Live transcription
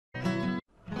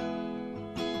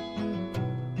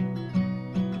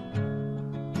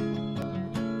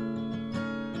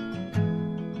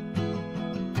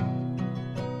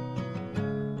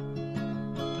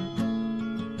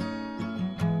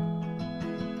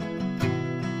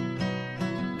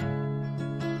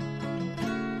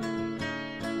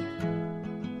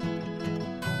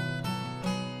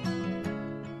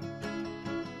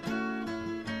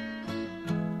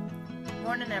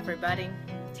morning, everybody.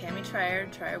 Tammy Trier,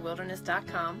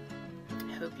 TrierWilderness.com.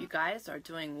 I hope you guys are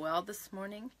doing well this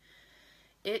morning.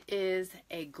 It is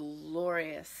a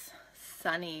glorious,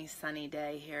 sunny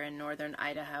day here in northern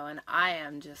Idaho, and I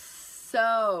am just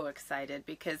so excited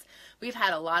because we've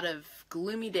had a lot of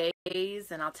gloomy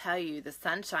days, and I'll tell you, the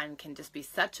sunshine can just be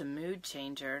such a mood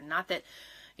changer. Not that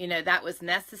that was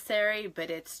necessary, but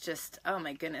it's just, oh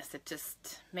my goodness, it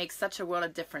just makes such a world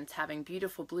of difference having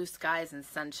beautiful blue skies and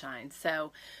sunshine.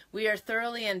 So we are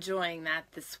thoroughly enjoying that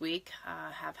this week.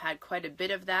 Have had quite a bit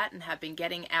of that and have been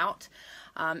getting out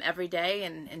every day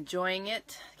and enjoying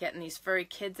it, getting these furry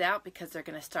kids out because they're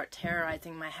going to start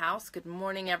terrorizing my house. Good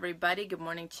morning, everybody. Good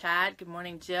morning, Chad. Good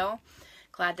morning, Jill.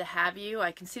 Glad to have you.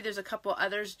 I can see there's a couple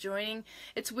others joining.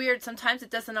 It's weird. Sometimes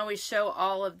it doesn't always show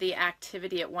all of the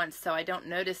activity at once, so I don't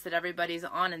notice that everybody's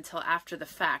on until after the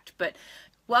fact. But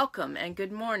welcome and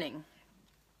good morning.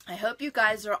 I hope you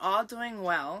guys are all doing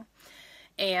well.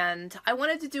 And I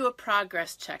wanted to do a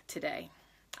progress check today.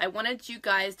 I wanted you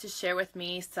guys to share with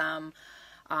me some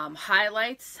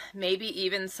highlights, maybe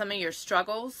even some of your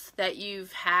struggles that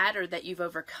you've had or that you've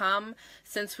overcome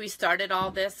since we started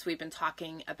all this. We've been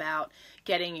talking about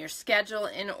getting your schedule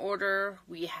in order.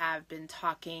 We have been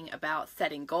talking about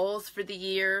setting goals for the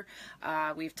year.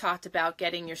 We've talked about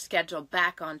getting your schedule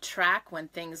back on track when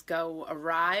things go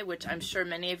awry, which I'm sure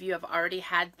many of you have already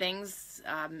had things,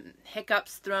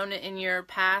 hiccups thrown in your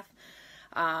path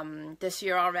this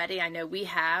year already. I know we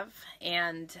have,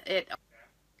 and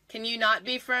Can you not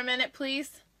be for a minute,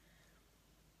 please?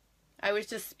 I was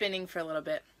just spinning for a little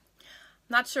bit.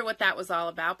 Not sure what that was all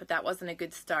about, but that wasn't a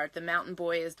good start. The mountain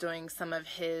boy is doing some of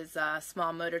his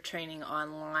small motor training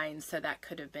online, so that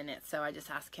could have been it. So I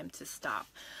just asked him to stop.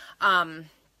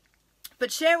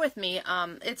 But share with me,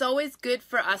 it's always good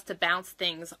for us to bounce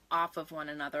things off of one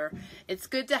another. It's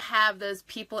good to have those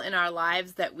people in our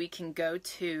lives that we can go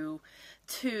to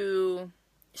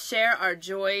share our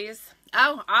joys.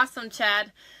 Oh, awesome,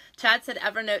 Chad. Chad said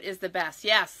Evernote is the best.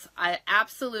 Yes, I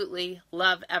absolutely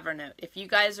love Evernote. If you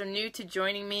guys are new to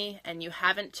joining me and you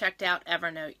haven't checked out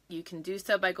Evernote, you can do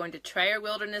so by going to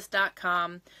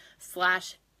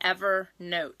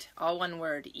TrierWilderness.com/Evernote. All one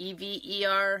word,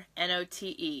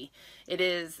 EVERNOTE. It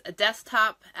is a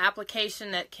desktop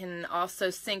application that can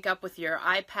also sync up with your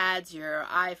iPads, your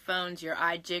iPhones, your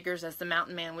iJiggers, as the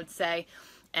mountain man would say.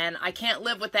 And I can't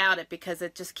live without it because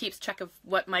it just keeps track of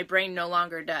what my brain no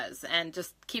longer does and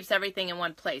just keeps everything in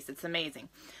one place. It's amazing.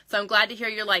 So I'm glad to hear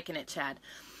you're liking it, Chad.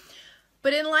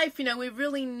 But in life, we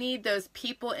really need those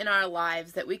people in our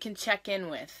lives that we can check in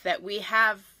with, that we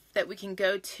can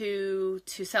go to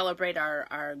celebrate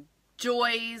our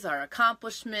joys, our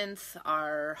accomplishments,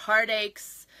 our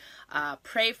heartaches,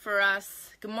 pray for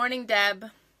us. Good morning,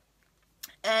 Deb.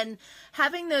 And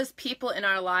having those people in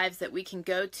our lives that we can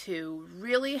go to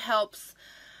really helps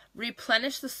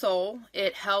replenish the soul.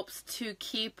 It helps to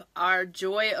keep our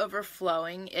joy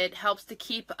overflowing. It helps to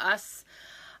keep us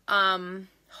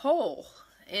whole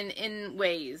in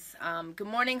ways. Good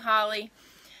morning, Holly.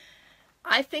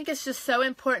 I think it's just so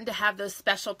important to have those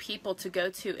special people to go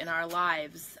to in our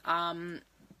lives.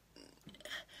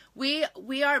 We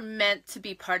are meant to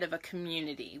be part of a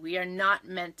community. We are not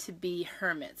meant to be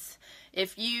hermits.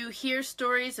 If you hear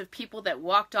stories of people that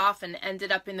walked off and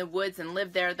ended up in the woods and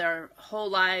lived there their whole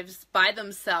lives by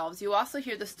themselves, you also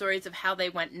hear the stories of how they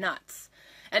went nuts.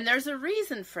 And there's a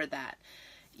reason for that.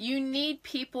 You need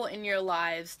people in your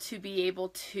lives to be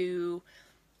able to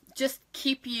just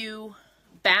keep you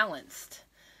balanced.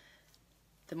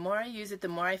 The more I use it, the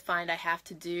more I find I have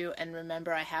to do and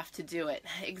remember I have to do it.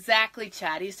 Exactly,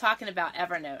 Chad. He's talking about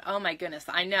Evernote. Oh my goodness,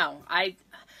 I know. I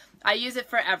use it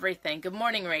for everything. Good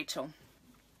morning, Rachel.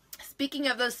 Speaking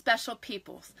of those special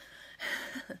peoples,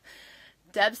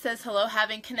 Deb says, hello,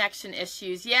 having connection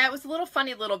issues. Yeah, it was a little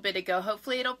funny a little bit ago.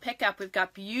 Hopefully it'll pick up. We've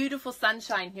got beautiful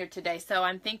sunshine here today, so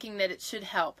I'm thinking that it should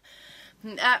help.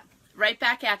 Right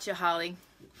back at you, Holly.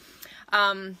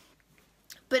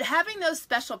 But having those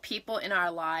special people in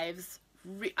our lives,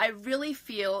 I really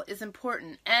feel is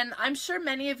important. And I'm sure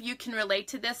many of you can relate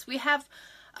to this. We have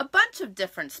a bunch of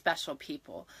different special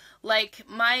people. Like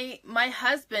my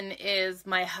husband is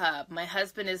my hub. My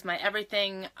husband is my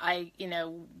everything. I,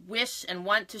 wish and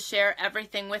want to share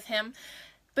everything with him.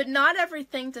 But not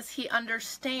everything does he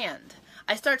understand.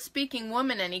 I start speaking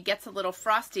woman and he gets a little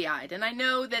frosty-eyed. And I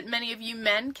know that many of you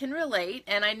men can relate,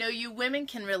 and I know you women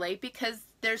can relate because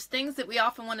there's things that we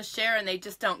often want to share and they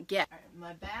just don't get. All right, am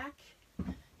I back?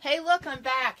 Hey, look, I'm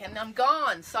back and I'm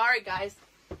gone. Sorry, guys.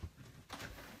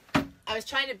 I was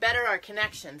trying to better our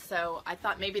connection, so I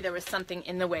thought maybe there was something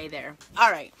in the way there. All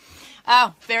right.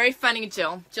 Oh, very funny,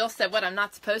 Jill. Jill said, what, I'm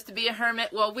not supposed to be a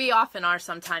hermit? Well, we often are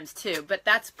sometimes too, but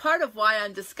that's part of why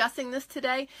I'm discussing this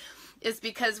today, is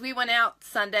because we went out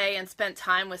Sunday and spent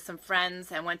time with some friends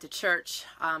and went to church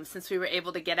since we were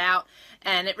able to get out,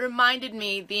 and it reminded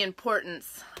me the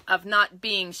importance of not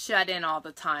being shut in all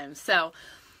the time. So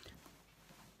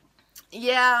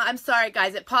yeah, I'm sorry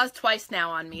guys, it paused twice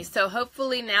now on me, so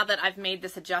hopefully now that I've made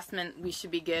this adjustment we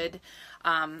should be good.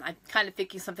 I'm kind of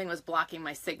thinking something was blocking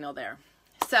my signal there.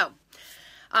 So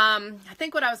I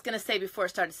think what I was going to say before it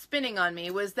started spinning on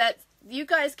me was that you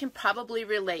guys can probably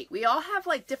relate. We all have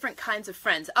like different kinds of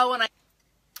friends. Oh, and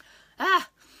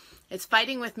it's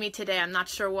fighting with me today. I'm not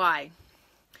sure why.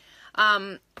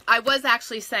 I was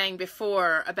actually saying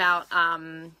before about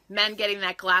men getting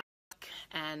that glass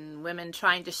and women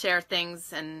trying to share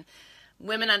things and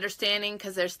women understanding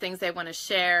because there's things they want to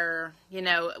share. You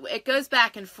know, it goes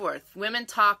back and forth. Women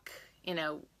talk, you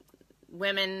know,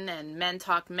 women, and men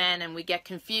talk men, and we get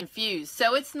confused.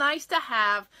 So it's nice to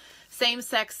have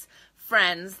same-sex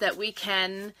friends that we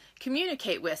can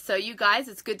communicate with. So you guys,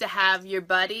 it's good to have your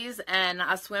buddies, and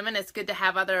us women, it's good to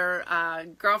have other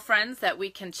girlfriends that we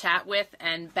can chat with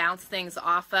and bounce things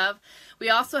off of. We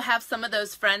also have some of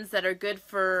those friends that are good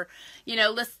for, you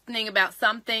know, listening about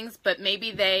some things, but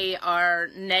maybe they are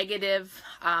negative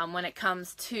when it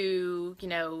comes to, you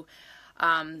know,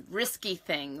 risky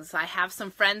things. I have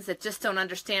some friends that just don't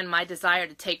understand my desire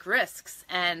to take risks,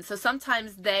 and so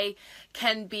sometimes they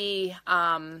can be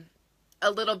a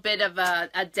little bit of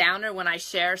a downer when I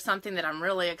share something that I'm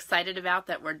really excited about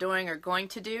that we're doing or going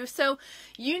to do. So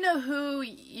you know who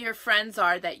your friends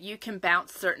are that you can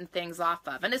bounce certain things off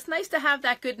of, and it's nice to have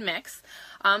that good mix.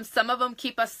 Some of them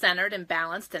keep us centered and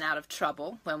balanced and out of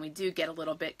trouble when we do get a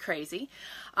little bit crazy,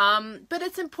 but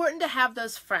it's important to have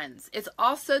those friends. It's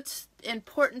also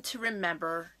important to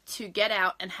remember to get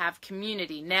out and have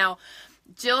community. Now,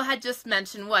 Jill had just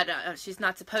mentioned what she's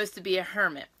not supposed to be a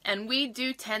hermit, and we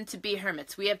do tend to be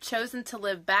hermits. We have chosen to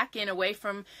live back in, away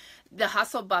from the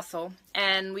hustle bustle,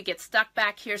 and we get stuck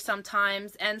back here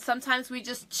sometimes, and sometimes we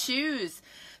just choose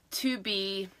to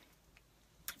be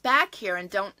back here and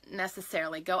don't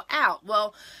necessarily go out.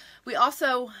 Well, we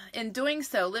also, in doing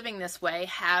so, living this way,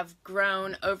 have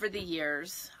grown over the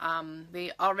years.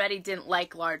 We already didn't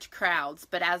like large crowds,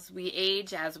 but as we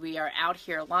age, as we are out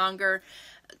here longer,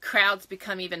 crowds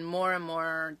become even more and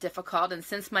more difficult. And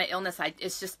since my illness,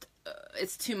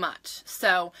 it's too much.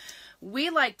 So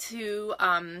we like to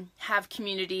have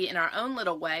community in our own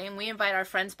little way, and we invite our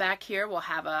friends back here. We'll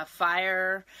have a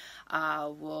fire,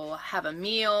 we'll have a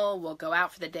meal, we'll go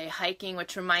out for the day hiking,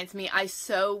 which reminds me, I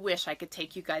so wish I could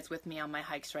take you guys with me on my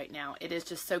hikes right now. It is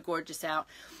just so gorgeous out.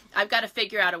 I've got to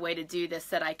figure out a way to do this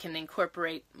that I can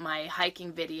incorporate my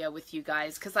hiking video with you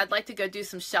guys, because I'd like to go do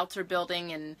some shelter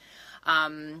building and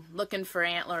looking for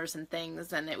antlers and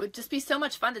things, and it would just be so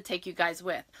much fun to take you guys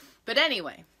with. But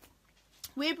anyway,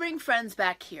 we bring friends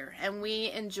back here and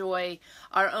we enjoy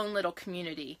our own little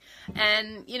community,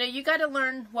 and you know, you got to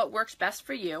learn what works best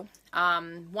for you.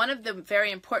 One of the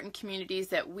very important communities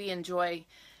that we enjoy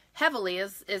heavily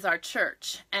is our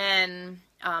church, and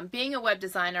being a web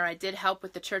designer, I did help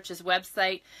with the church's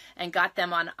website and got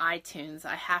them on iTunes.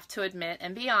 I have to admit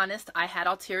and be honest, I had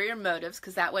ulterior motives,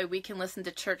 because that way we can listen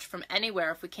to church from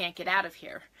anywhere if we can't get out of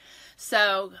here.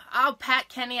 So, oh, Pat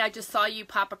Kenny, I just saw you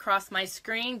pop across my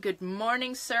screen. Good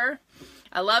morning, sir.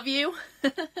 I love you.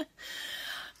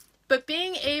 But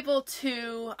being able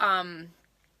to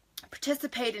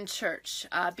participate in church,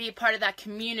 be a part of that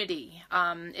community.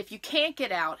 If you can't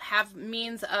get out, have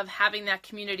means of having that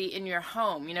community in your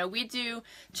home. You know, we do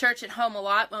church at home a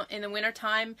lot in the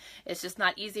wintertime. It's just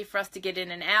not easy for us to get in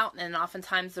and out, and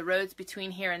oftentimes the roads between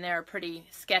here and there are pretty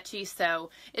sketchy, so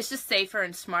it's just safer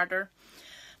and smarter.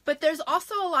 But there's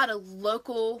also a lot of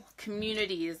local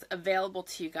communities available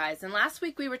to you guys. And last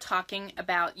week we were talking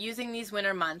about using these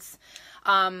winter months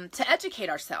to educate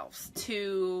ourselves,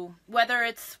 to whether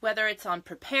it's on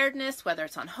preparedness, whether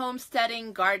it's on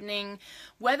homesteading, gardening,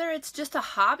 whether it's just a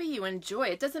hobby you enjoy.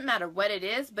 It doesn't matter what it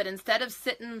is, but instead of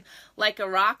sitting like a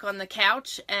rock on the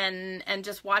couch and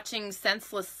just watching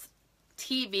senseless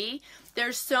TV,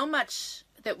 there's so much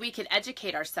that we could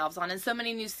educate ourselves on, and so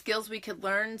many new skills we could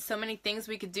learn, so many things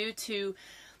we could do to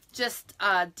just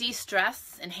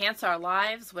de-stress, enhance our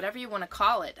lives, whatever you want to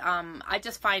call it. I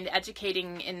just find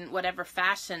educating in whatever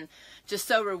fashion just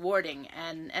so rewarding,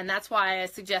 and that's why I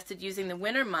suggested using the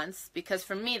winter months, because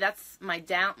for me that's my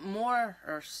more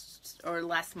or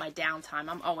less my downtime.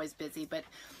 I'm always busy, but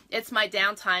it's my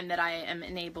downtime that I am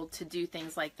enabled to do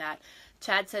things like that.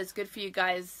 Chad says, good for you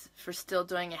guys for still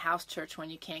doing a house church when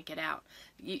you can't get out.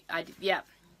 Yeah,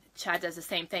 Chad does the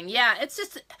same thing. Yeah, it's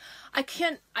just, I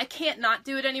can't not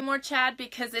do it anymore, Chad,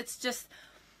 because it's just,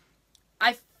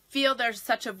 I feel there's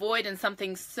such a void and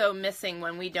something so missing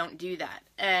when we don't do that.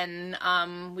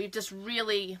 And we've just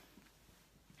really,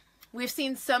 we've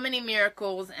seen so many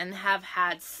miracles and have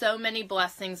had so many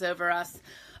blessings over us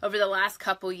over the last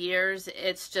couple years.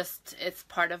 It's just, it's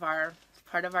part of our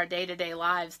day-to-day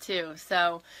lives too.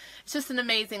 So it's just an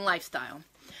amazing lifestyle.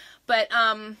 But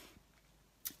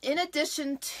in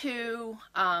addition to,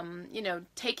 you know,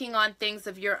 taking on things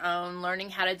of your own,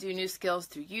 learning how to do new skills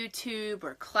through YouTube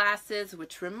or classes,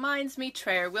 which reminds me,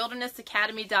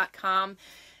 TrayerWildernessAcademy.com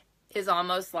is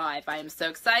almost live. I am so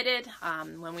excited.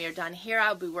 When we are done here,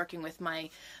 I'll be working with my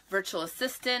virtual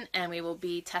assistant, and we will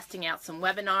be testing out some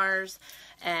webinars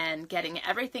and getting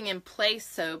everything in place.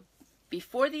 So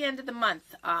before the end of the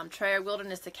month, Trayer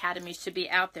Wilderness Academy should be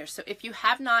out there. So if you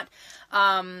have not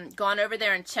gone over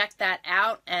there and checked that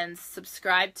out and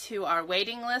subscribed to our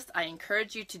waiting list, I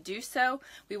encourage you to do so.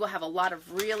 We will have a lot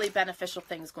of really beneficial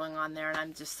things going on there, and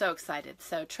I'm just so excited.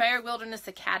 So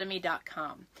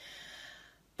TrayerWildernessAcademy.com.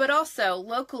 But also,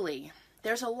 locally,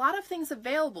 there's a lot of things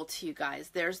available to you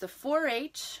guys. There's the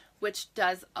 4-H, which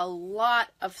does a lot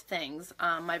of things.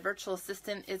 My virtual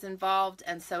assistant is involved,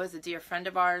 and so is a dear friend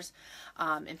of ours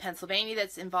in Pennsylvania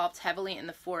that's involved heavily in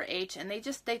the 4-H, and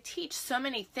they teach so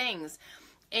many things.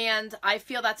 And I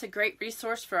feel that's a great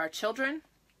resource for our children,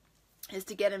 is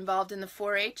to get involved in the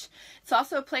 4-H. It's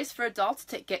also a place for adults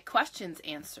to get questions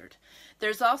answered.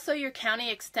 There's also your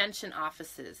county extension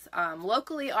offices.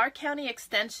 Locally, our county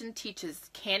extension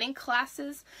teaches canning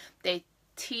classes. They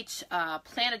teach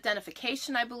plant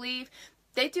identification, I believe.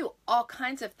 They do all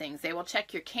kinds of things. They will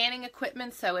check your canning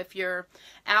equipment. So if you're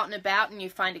out and about and you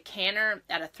find a canner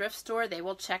at a thrift store, they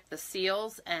will check the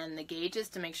seals and the gauges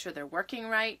to make sure they're working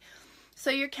right. So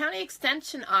your county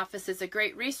extension office is a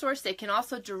great resource. They can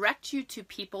also direct you to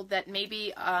people that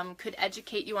maybe could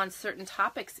educate you on certain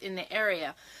topics in the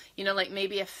area. You know, like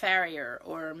maybe a farrier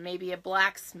or maybe a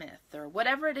blacksmith or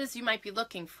whatever it is you might be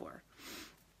looking for.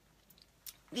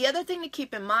 The other thing to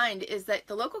keep in mind is that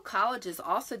the local colleges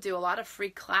also do a lot of free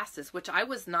classes, which I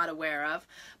was not aware of.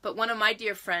 But one of my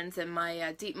dear friends and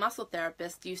my deep muscle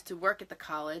therapist used to work at the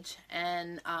college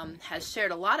and has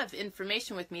shared a lot of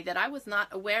information with me that I was not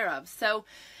aware of. So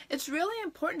it's really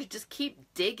important to just keep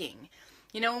digging.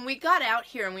 You know, when we got out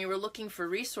here and we were looking for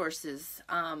resources,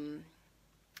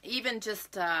 even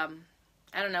just, I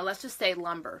don't know, let's just say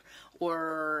lumber,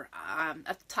 or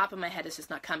at the top of my head it's just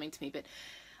not coming to me, but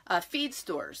feed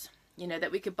stores, you know,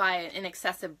 that we could buy in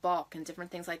excessive bulk and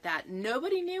different things like that.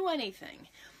 Nobody knew anything.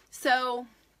 So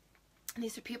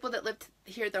these are people that lived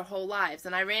here their whole lives.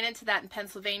 And I ran into that in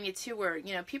Pennsylvania too, where,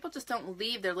 you know, people just don't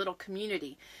leave their little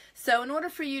community. So in order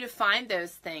for you to find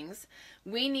those things,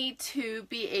 we need to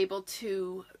be able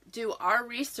to do our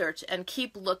research and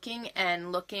keep looking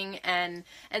and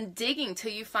digging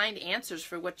till you find answers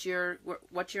for what you're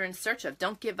in search of.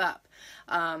 Don't give up.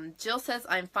 Jill says,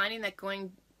 I'm finding that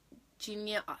going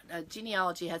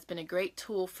genealogy has been a great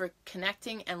tool for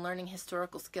connecting and learning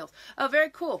historical skills. Oh, very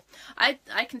cool. I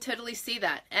can totally see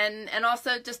that. And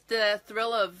also just the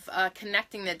thrill of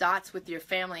connecting the dots with your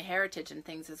family heritage and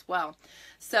things as well.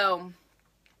 So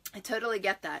I totally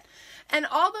get that. And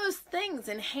all those things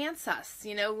enhance us.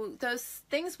 You know, those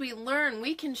things we learn,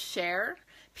 we can share.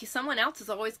 Someone else is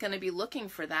always going to be looking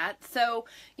for that. So,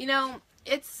 you know,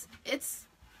 it's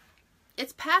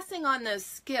passing on those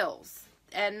skills.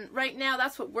 And right now,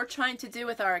 that's what we're trying to do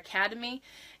with our academy,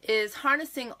 is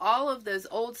harnessing all of those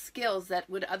old skills that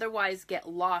would otherwise get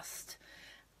lost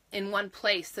in one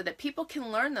place so that people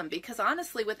can learn them. Because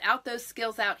honestly, without those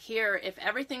skills out here, if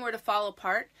everything were to fall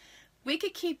apart, we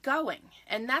could keep going.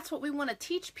 And that's what we want to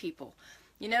teach people,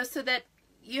 you know, so that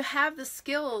you have the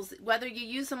skills, whether you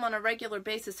use them on a regular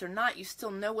basis or not, you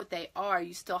still know what they are.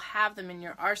 You still have them in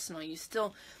your arsenal. You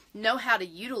still know how to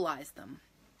utilize them.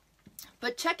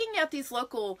 But checking out these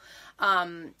local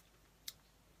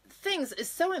things is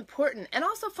so important. And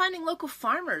also finding local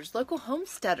farmers, local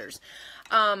homesteaders,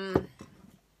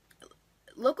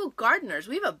 local gardeners.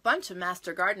 We have a bunch of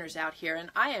master gardeners out here, and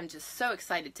I am just so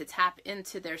excited to tap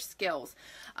into their skills.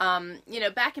 You know,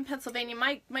 back in Pennsylvania,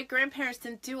 my grandparents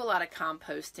didn't do a lot of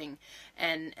composting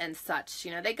and such.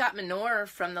 You know, they got manure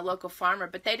from the local farmer,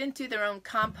 but they didn't do their own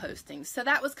composting. So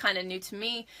that was kind of new to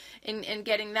me in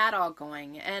getting that all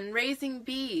going. And raising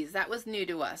bees, that was new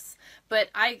to us. But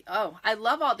I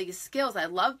love all these skills. I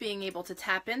love being able to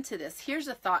tap into this. Here's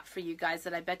a thought for you guys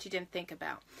that I bet you didn't think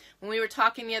about. When we were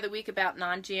talking the other week about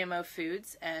non-GMO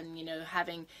foods and, you know,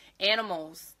 having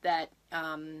animals that,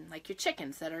 like your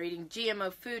chickens that are eating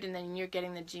GMO food, and then you're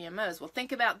getting the GMOs. Well,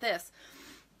 think about this.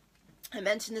 I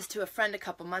mentioned this to a friend a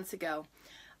couple months ago.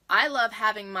 I love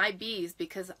having my bees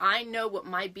because I know what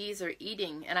my bees are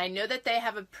eating, and I know that they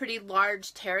have a pretty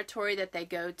large territory that they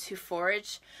go to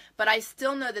forage, but I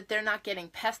still know that they're not getting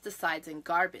pesticides and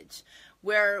garbage.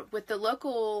 Where with the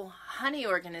local honey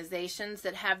organizations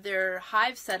that have their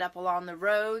hives set up along the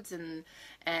roads and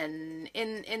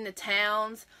in the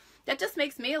towns, that just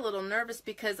makes me a little nervous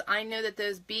because I know that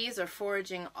those bees are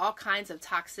foraging all kinds of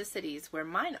toxicities where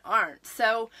mine aren't.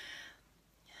 So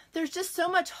there's just so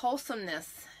much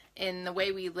wholesomeness in the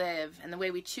way we live and the way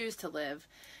we choose to live.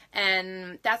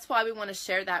 And that's why we want to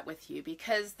share that with you,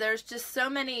 because there's just so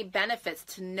many benefits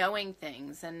to knowing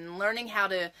things and learning how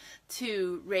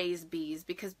to raise bees,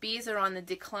 because bees are on the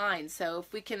decline. So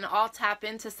if we can all tap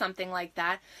into something like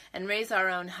that and raise our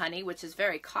own honey, which is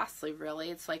very costly really,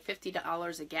 it's like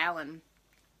 $50 a gallon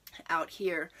out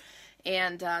here.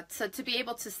 And so to be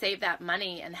able to save that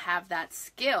money and have that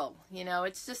skill, you know,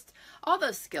 it's just all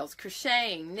those skills,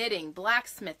 crocheting, knitting,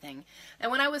 blacksmithing.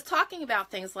 And when I was talking about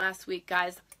things last week,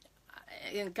 guys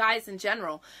in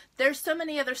general, there's so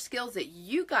many other skills that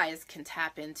you guys can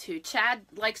tap into. Chad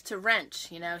likes to wrench,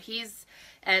 you know,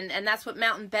 and that's what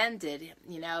Mountain Ben did.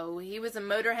 You know, he was a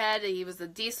motorhead, he was a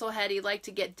diesel head, he liked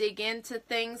to dig into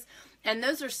things. And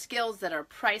those are skills that are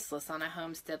priceless on a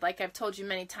homestead. Like I've told you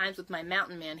many times with my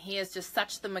mountain man, he is just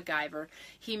such the MacGyver.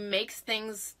 He makes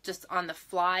things just on the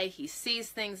fly. He sees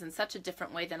things in such a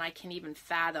different way than I can even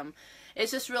fathom.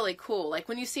 It's just really cool. Like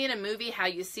when you see in a movie how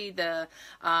you see the,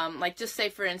 like just say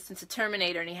for instance a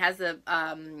Terminator, and he has a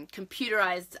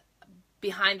computerized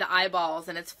behind the eyeballs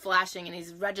and it's flashing and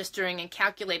he's registering and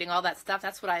calculating all that stuff.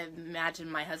 That's what I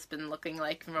imagine my husband looking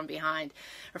like from behind,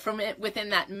 or from within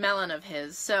that melon of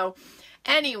his. So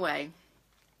anyway,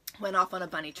 went off on a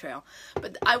bunny trail.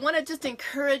 But I want to just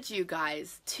encourage you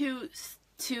guys to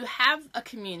have a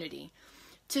community,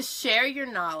 to share your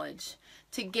knowledge,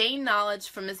 to gain knowledge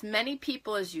from as many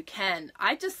people as you can.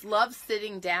 I just love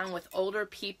sitting down with older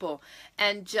people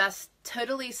and just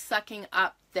totally sucking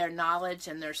up their knowledge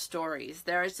and their stories.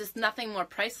 There is just nothing more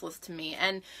priceless to me,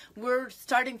 and we're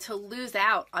starting to lose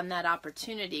out on that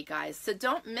opportunity, guys. So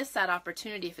don't miss that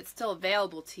opportunity if it's still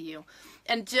available to you.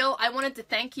 And Jill, I wanted to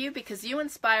thank you because you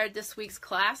inspired this week's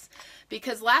class,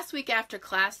 because last week after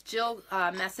class, Jill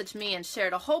messaged me and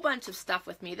shared a whole bunch of stuff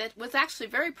with me that was actually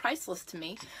very priceless to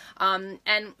me,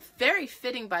 and very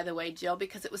fitting, by the way, Jill,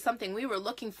 because it was something we were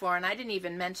looking for and I didn't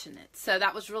even mention it. So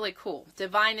that was really cool.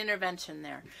 Divine intervention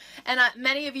there. And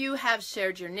many of you have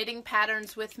shared your knitting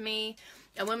patterns with me.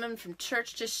 A woman from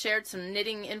church just shared some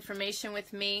knitting information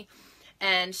with me.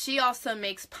 And she also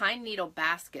makes pine needle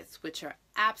baskets, which are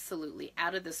absolutely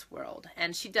out of this world.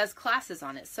 And she does classes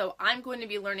on it. So I'm going to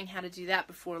be learning how to do that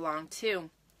before long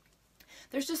too.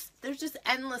 There's just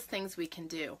endless things we can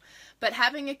do. But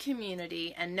having a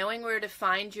community and knowing where to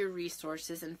find your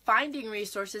resources and finding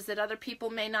resources that other people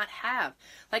may not have.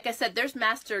 Like I said, there's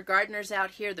master gardeners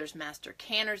out here, there's master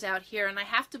canners out here, and I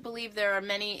have to believe there are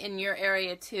many in your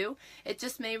area too. It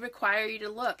just may require you to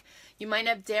look. You might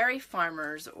have dairy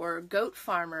farmers or goat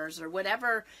farmers or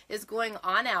whatever is going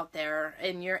on out there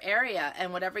in your area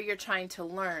and whatever you're trying to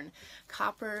learn.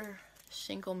 Copper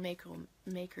shingle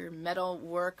maker, metal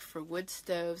work for wood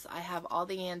stoves. I have all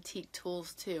the antique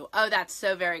tools too. Oh, that's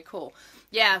so very cool.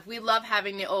 Yeah, we love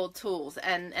having the old tools,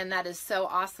 and that is so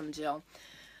awesome, Jill.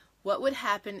 What would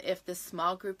happen if this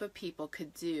small group of people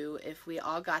could do if we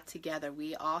all got together?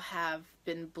 We all have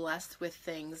been blessed with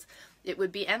things. It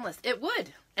would be endless. It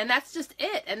would. And that's just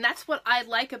it. And that's what I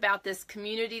like about this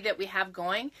community that we have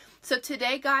going. So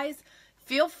today, guys,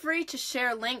 feel free to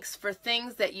share links for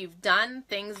things that you've done,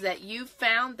 things that you've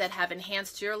found that have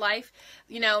enhanced your life.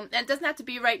 You know, and it doesn't have to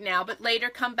be right now, but later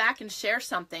come back and share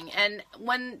something. And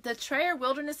when the Trayer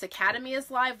Wilderness Academy is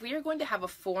live, we are going to have a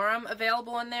forum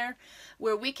available in there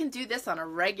where we can do this on a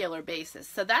regular basis.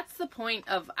 So that's the point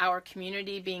of our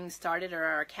community being started, or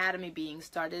our academy being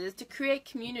started, is to create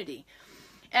community.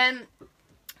 And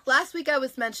last week I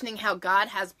was mentioning how God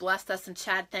has blessed us, and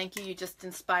Chad, thank you. You just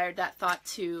inspired that thought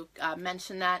to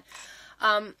mention that.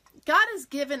 God has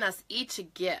given us each a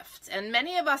gift, and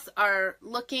many of us are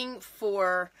looking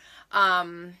for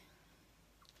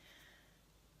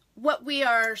what we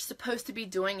are supposed to be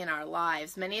doing in our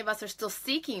lives. Many of us are still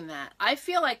seeking that. I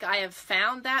feel like I have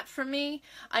found that for me.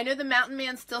 I know the mountain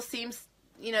man still seems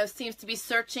to be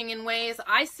searching in ways.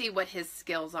 I see what his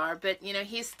skills are, but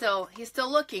he's still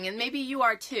looking, and maybe you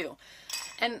are too.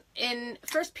 And in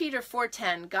 1 Peter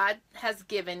 4:10, God has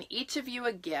given each of you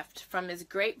a gift from his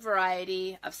great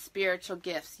variety of spiritual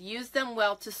gifts. Use them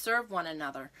well to serve one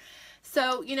another.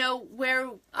 So, you know, where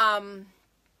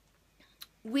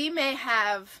we may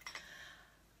have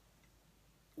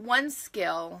one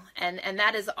skill, and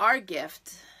that is our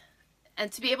gift, and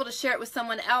to be able to share it with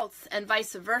someone else and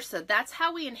vice versa, that's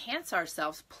how we enhance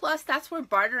ourselves. Plus, that's where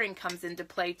bartering comes into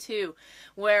play too,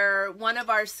 where one of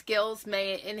our skills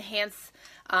may enhance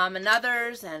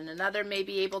another's, and another may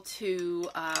be able to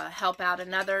help out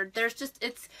another. There's just,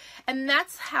 and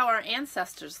that's how our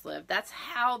ancestors lived. That's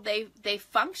how they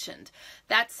functioned.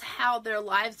 That's how their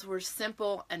lives were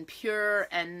simple and pure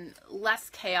and less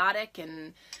chaotic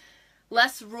and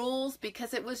less rules,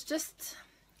 because it was just,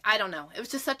 I don't know, it was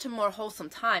just such a more wholesome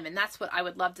time, and that's what I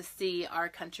would love to see our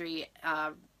country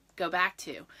go back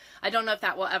to. I don't know if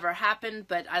that will ever happen,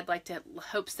 but I'd like to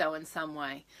hope so in some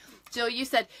way. Jill, you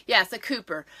said, yes, a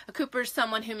cooper. A cooper is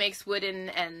someone who makes wooden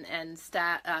and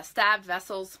stabbed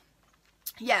vessels.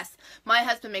 Yes, my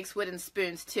husband makes wooden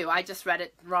spoons too. I just read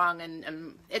it wrong,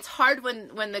 and it's hard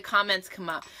when the comments come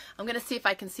up. I'm going to see if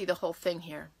I can see the whole thing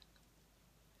here.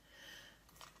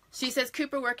 She says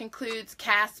cooper work includes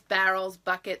casks, barrels,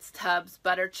 buckets, tubs,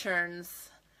 butter churns,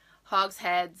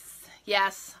 hogsheads.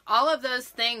 Yes, all of those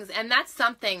things. And that's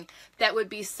something that would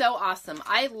be so awesome.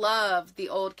 I love the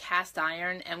old cast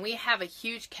iron, and we have a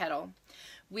huge kettle.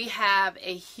 We have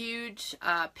a huge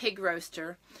pig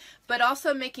roaster, but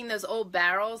also making those old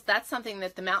barrels, that's something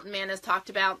that the mountain man has talked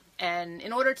about. And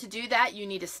in order to do that, you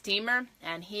need a steamer,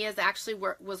 and he has actually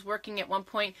was working at one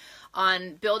point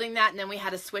on building that, and then we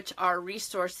had to switch our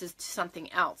resources to something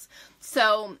else.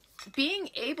 So being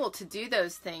able to do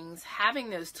those things,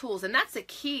 having those tools, and that's the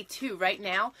key too right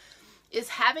now, is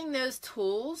having those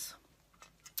tools.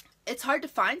 It's hard to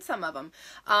find some of them.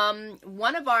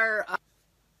 One of our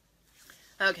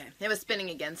okay, it was spinning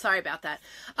again. Sorry about that.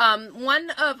 One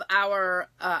of our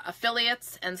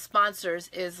affiliates and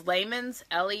sponsors is Lehmans,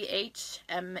 Lehmans,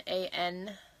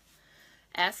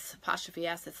 apostrophe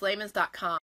S. It's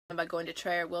Lehmans.com by going to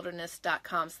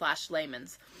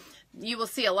TrayerWilderness.com/Lehmans. You will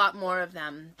see a lot more of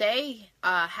them. They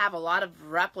have a lot of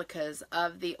replicas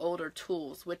of the older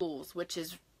tools, which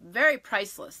is very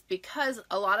priceless, because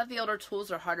a lot of the older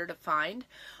tools are harder to find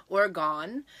or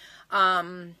gone.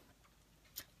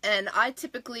 And I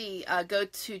typically go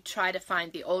to try to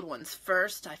find the old ones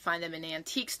first. I find them in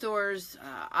antique stores,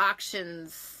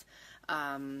 auctions,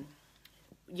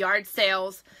 yard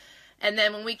sales. And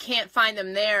then when we can't find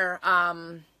them there,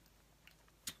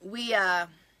 we go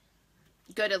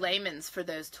to Lehmans for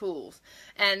those tools.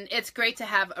 And it's great to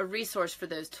have a resource for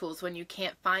those tools when you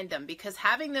can't find them, because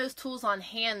having those tools on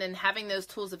hand and having those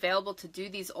tools available to do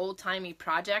these old-timey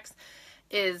projects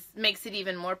makes it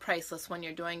even more priceless when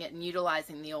you're doing it and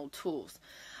utilizing the old tools.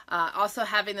 Also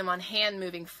having them on hand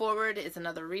moving forward is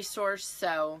another resource.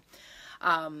 So,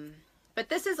 but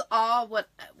this is all what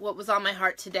was on my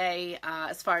heart today,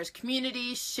 as far as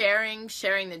community, sharing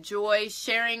the joy,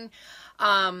 sharing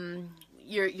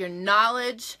your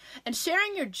knowledge, and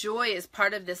sharing your joy is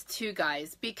part of this too,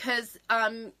 guys, because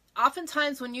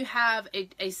oftentimes when you have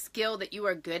a skill that you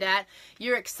are good at,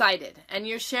 you're excited and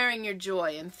you're sharing your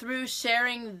joy. And through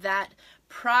sharing that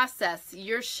process,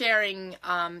 you're sharing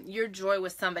your joy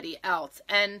with somebody else.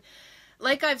 And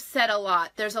like I've said a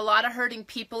lot, there's a lot of hurting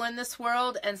people in this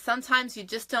world, and sometimes you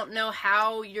just don't know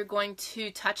how you're going to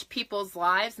touch people's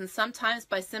lives. And sometimes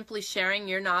by simply sharing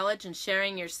your knowledge and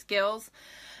sharing your skills.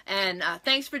 And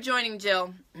thanks for joining,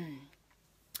 Jill.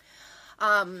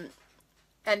 And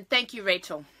thank you,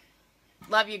 Rachel.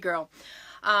 Love you, girl.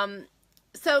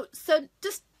 So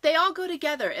just, they all go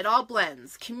together. It all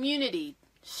blends. Community,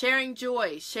 sharing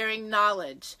joy, sharing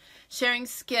knowledge, sharing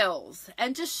skills,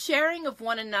 and just sharing of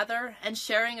one another and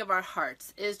sharing of our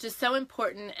hearts is just so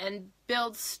important, and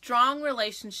builds strong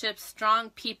relationships, strong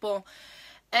people,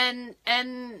 and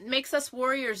makes us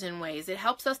warriors in ways. It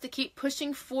helps us to keep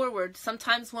pushing forward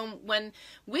sometimes when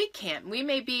we can't. We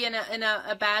may be in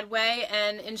a bad way,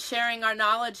 and in sharing our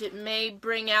knowledge, it may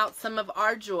bring out some of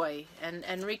our joy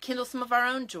and rekindle some of our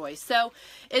own joy. So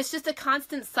it's just a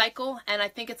constant cycle, and I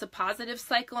think it's a positive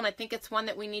cycle, and I think it's one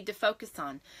that we need to focus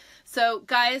on. So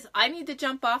guys, I need to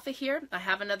jump off of here. I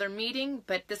have another meeting,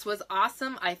 but this was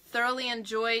awesome. I thoroughly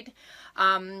enjoyed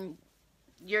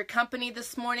your company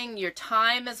this morning, your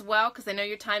time as well, because I know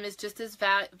your time is just as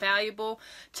valuable.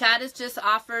 Chad has just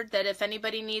offered that if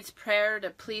anybody needs prayer,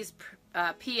 to please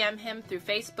PM him through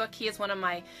Facebook. He is one of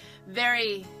my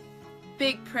very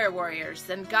big prayer warriors.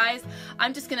 And guys,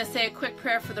 I'm just going to say a quick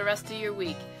prayer for the rest of your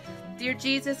week. Dear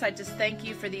Jesus, I just thank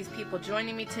you for these people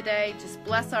joining me today. Just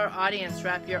bless our audience.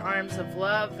 Wrap your arms of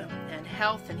love and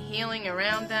health and healing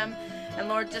around them. And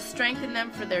Lord, just strengthen them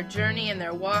for their journey and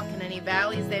their walk in any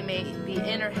valleys they may be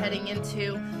in or heading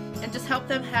into. And just help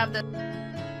them have the